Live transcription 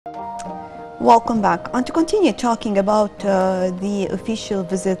Welcome back. And to continue talking about the official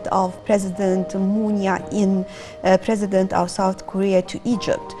visit of President Moon Jae-in, President of South Korea, to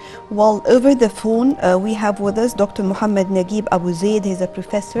Egypt. Well, over the phone, we have with us Dr. Mohamed Abuzaid. He's a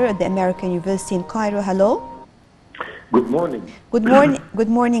professor at the American University in Cairo. Hello. Good morning. Good morning. Good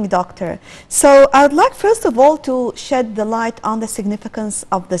morning, doctor. So I would like, first of all, to shed the light on the significance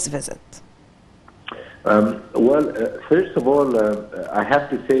of this visit. First of all, I have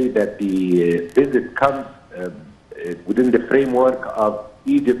to say that the visit comes within the framework of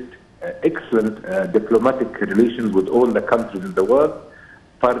Egypt's excellent diplomatic relations with all the countries in the world,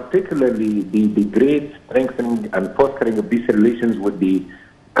 particularly the great strengthening and fostering of these relations with the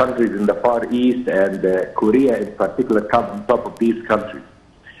countries in the Far East, and Korea in particular comes on top of these countries.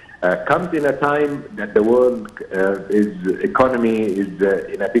 Comes in a time that the world economy is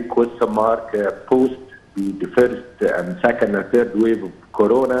in a big question mark post the first and second and third wave of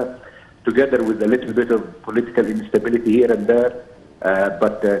corona, together with a little bit of political instability here and there.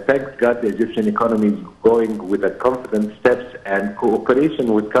 But thanks God, the Egyptian economy is going with a confident steps, and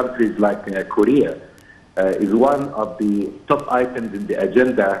cooperation with countries like Korea is one of the top items in the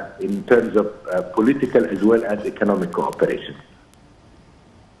agenda in terms of political as well as economic cooperation.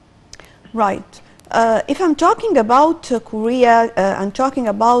 Right. If I'm talking about Korea, I'm talking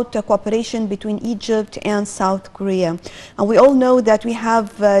about cooperation between Egypt and South Korea. And we all know that we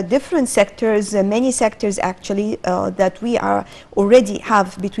have different sectors, many sectors actually, that we are already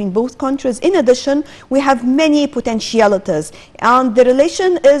have between both countries. In addition, we have many potentialities. And the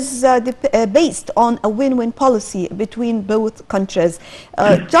relation is based on a win-win policy between both countries.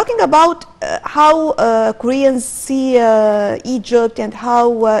 Talking about how Koreans see Egypt and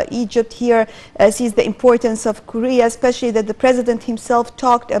how Egypt here sees the importance of Korea, especially that the president himself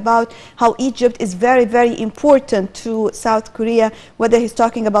talked about how Egypt is very, very important to South Korea, whether he's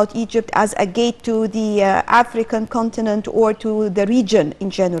talking about Egypt as a gate to the African continent or to the region in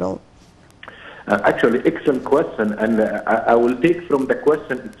general. Actually, excellent question, and I will take from the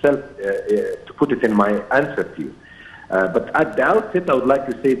question itself to put it in my answer to you. But at the outset, I would like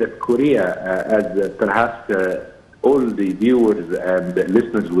to say that Korea, as perhaps all the viewers and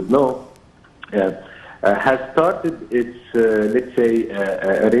listeners would know, has started its, let's say,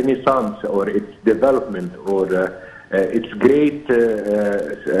 renaissance or its development or its great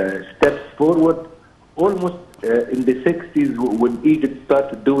steps forward almost in the 60s when Egypt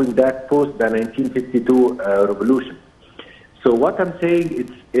started doing that post the 1952 revolution. So what I'm saying,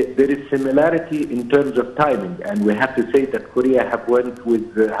 there is similarity in terms of timing, and we have to say that Korea have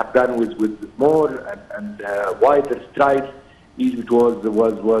gone with more and wider strides. Egypt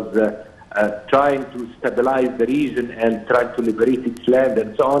was trying to stabilize the region and trying to liberate its land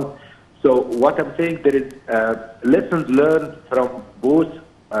and so on. So what I'm saying, there is lessons learned from both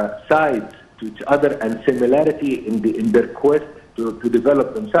sides to each other and similarity in their quest to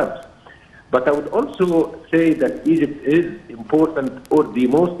develop themselves. But I would also say that Egypt is important, or the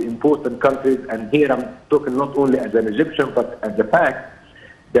most important countries, and here I'm talking not only as an Egyptian, but as a fact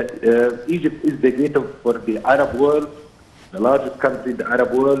that Egypt is the gate for the Arab world, the largest country in the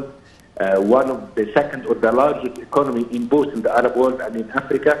Arab world, one of the second or the largest economy in both in the Arab world and in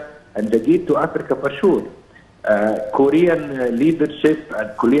Africa, and the gate to Africa for sure. Korean leadership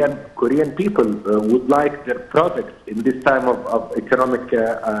and Korean people would like their products in this time of economic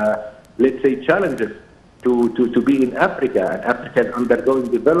let's say challenges to be in Africa, and Africa is undergoing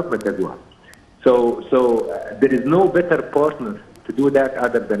development as well. So there is no better partner to do that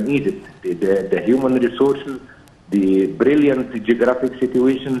other than Egypt. The human resources, the brilliant geographic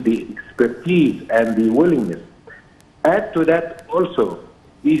situation, the expertise and the willingness. Add to that also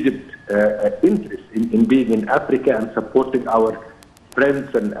Egypt's interest in being in Africa and supporting our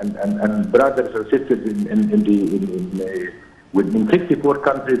friends and brothers and sisters within 54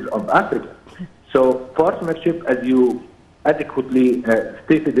 countries of Africa. So partnership, as you adequately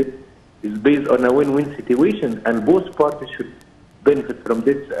stated it, is based on a win-win situation, and both parties should benefit from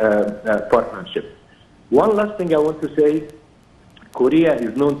this partnership. One last thing I want to say, Korea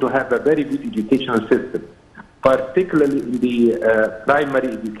is known to have a very good educational system, particularly in the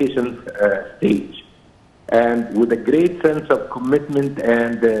primary education stage, and with a great sense of commitment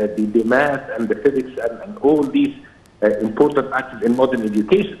and the math and the physics and all these important aspects in modern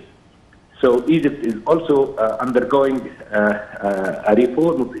education. So Egypt is also undergoing a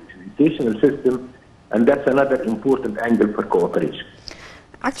reform of its educational system, and that's another important angle for cooperation.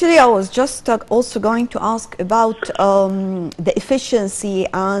 Actually, I was just also going to ask about the efficiency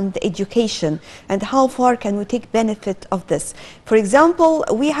and the education and how far can we take benefit of this. For example,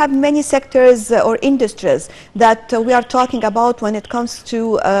 we have many sectors or industries that we are talking about when it comes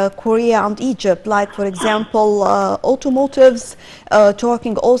to Korea and Egypt, like for example, automotives,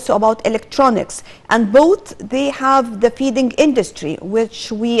 talking also about electronics, and both they have the feeding industry,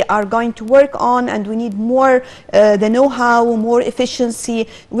 which we are going to work on, and we need more the know-how, more efficiency.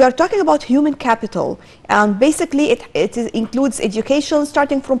 We are talking about human capital, and basically it includes education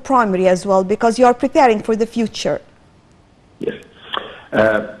starting from primary as well, because you are preparing for the future. Yes.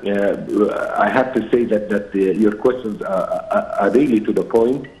 I have to say that your questions are really to the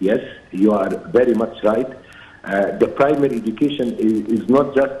point. Yes, you are very much right. The primary education is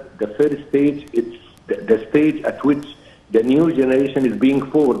not just the first stage, it's the stage at which the new generation is being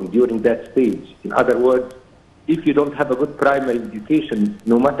formed during that stage. In other words, if you don't have a good primary education,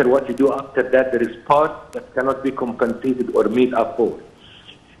 no matter what you do after that, there is part that cannot be compensated or made up for.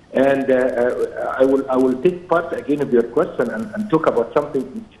 And I will take part again of your question and talk about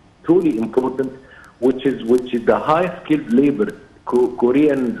something truly important, which is the high-skilled labor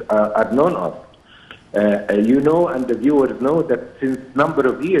Koreans are known of. You know, and the viewers know that since number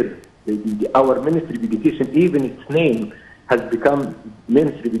of years, our Ministry of Education, even its name, has become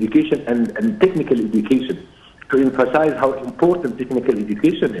Ministry of Education and Technical Education, to emphasize how important technical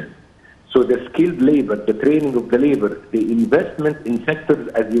education is. So the skilled labor, the training of the labor, the investment in sectors,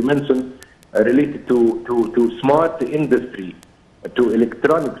 as you mentioned, related to smart industry, to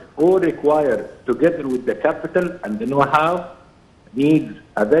electronics, all require, together with the capital and the know-how, needs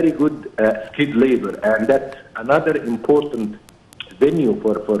a very good skilled labor. And that's another important venue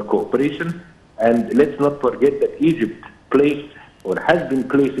for cooperation. And let's not forget that Egypt placed or has been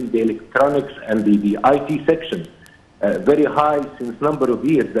placing the electronics and the IT section very high since number of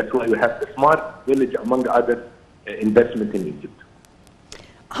years. That's why we have the smart village, among other investment in Egypt.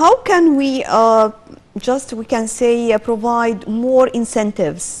 How can we we can say provide more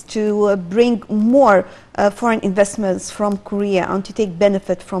incentives to bring more foreign investments from Korea and to take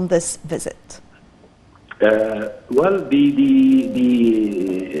benefit from this visit? Well,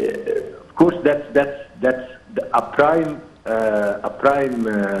 of course that's a prime I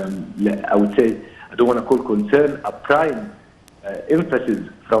would say, I don't want to call concern, a prime emphasis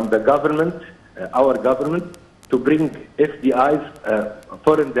from the government, our government, to bring FDIs,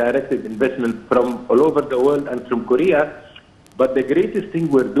 foreign directed investment from all over the world and from Korea. But the greatest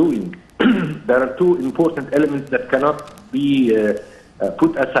thing we're doing, there are two important elements that cannot be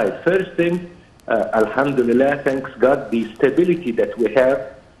put aside. First thing, Alhamdulillah, thanks God, the stability that we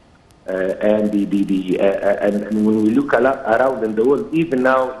have, and when we look around in the world, even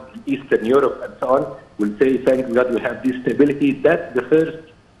now in Eastern Europe and so on, we'll say, thank God we have this stability. That's the first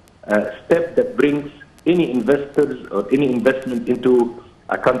step that brings any investors or any investment into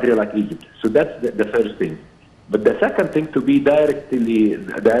a country like Egypt. So that's the first thing. But the second thing, to be directed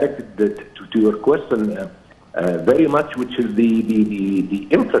to your question very much, which is the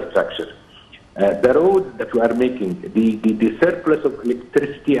infrastructure. The roads that we are making, the surplus of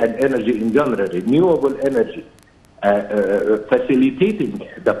electricity and energy in general, renewable energy, facilitating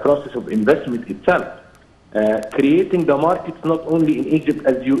the process of investment itself, creating the markets not only in Egypt,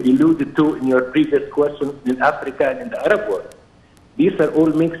 as you alluded to in your previous question, in Africa and in the Arab world. These are all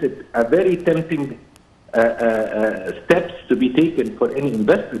makes it a very tempting steps to be taken for any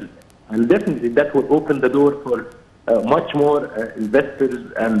investors, and definitely that will open the door for much more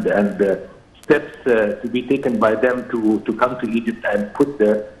investors and steps to be taken by them to come to Egypt and put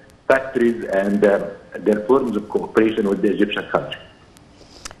their factories and their forms of cooperation with the Egyptian country.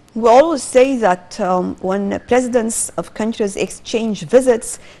 We always say that when presidents of countries exchange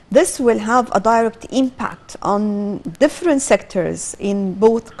visits, this will have a direct impact on different sectors in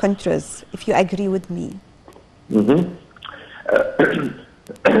both countries, if you agree with me. Mm-hmm.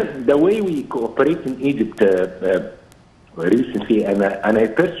 The way we cooperate in Egypt recently, and I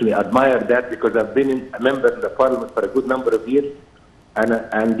personally admire that, because I've been a member of the parliament for a good number of years,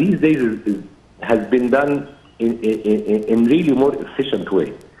 and these days has been done in really more efficient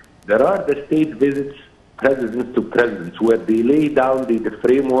way. There are the state visits, presidents to presidents, where they lay down the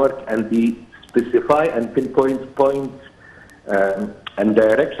framework and they specify and pinpoint points and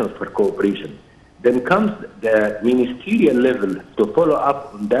directions for cooperation. Then comes the ministerial level to follow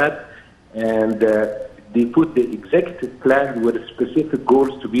up on that, and they put the executive plan with specific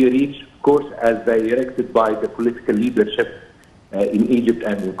goals to be reached, of course, as directed by the political leadership in Egypt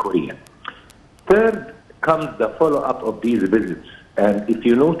and in Korea. Third comes the follow-up of these visits. And if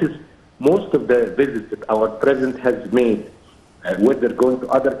you notice, most of the visits that our president has made whether going to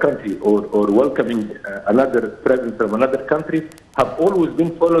other country or welcoming another president from another country, have always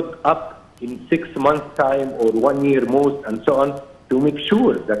been followed up in 6 months' time or 1 year most, and so on, to make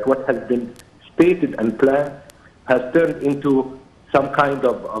sure that what has been stated and planned has turned into some kind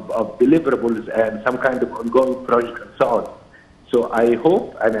of deliverables and some kind of ongoing project and so on. So I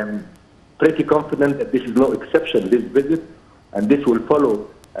hope, and I'm pretty confident that this is no exception, this visit, and this will follow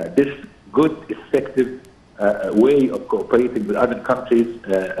this good, effective way of cooperating with other countries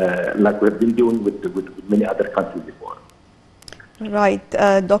like we've been doing with many other countries before. Right.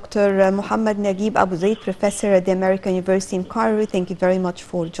 Dr. Mohamed Naguib Abuzaid, professor at the American University in Cairo, thank you very much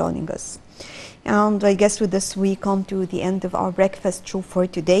for joining us. And I guess with this we come to the end of our breakfast show for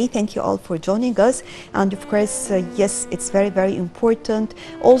today. Thank you all for joining us. And of course, yes, it's very, very important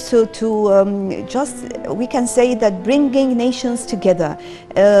also to we can say that bringing nations together,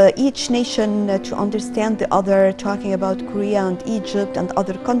 each nation to understand the other, talking about Korea and Egypt and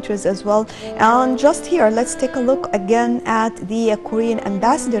other countries as well. And just here, let's take a look again at the Korean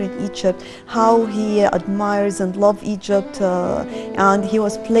ambassador in Egypt, how he admires and loves Egypt, and he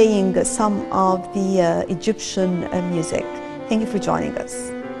was playing some of the Egyptian music. Thank you for joining us.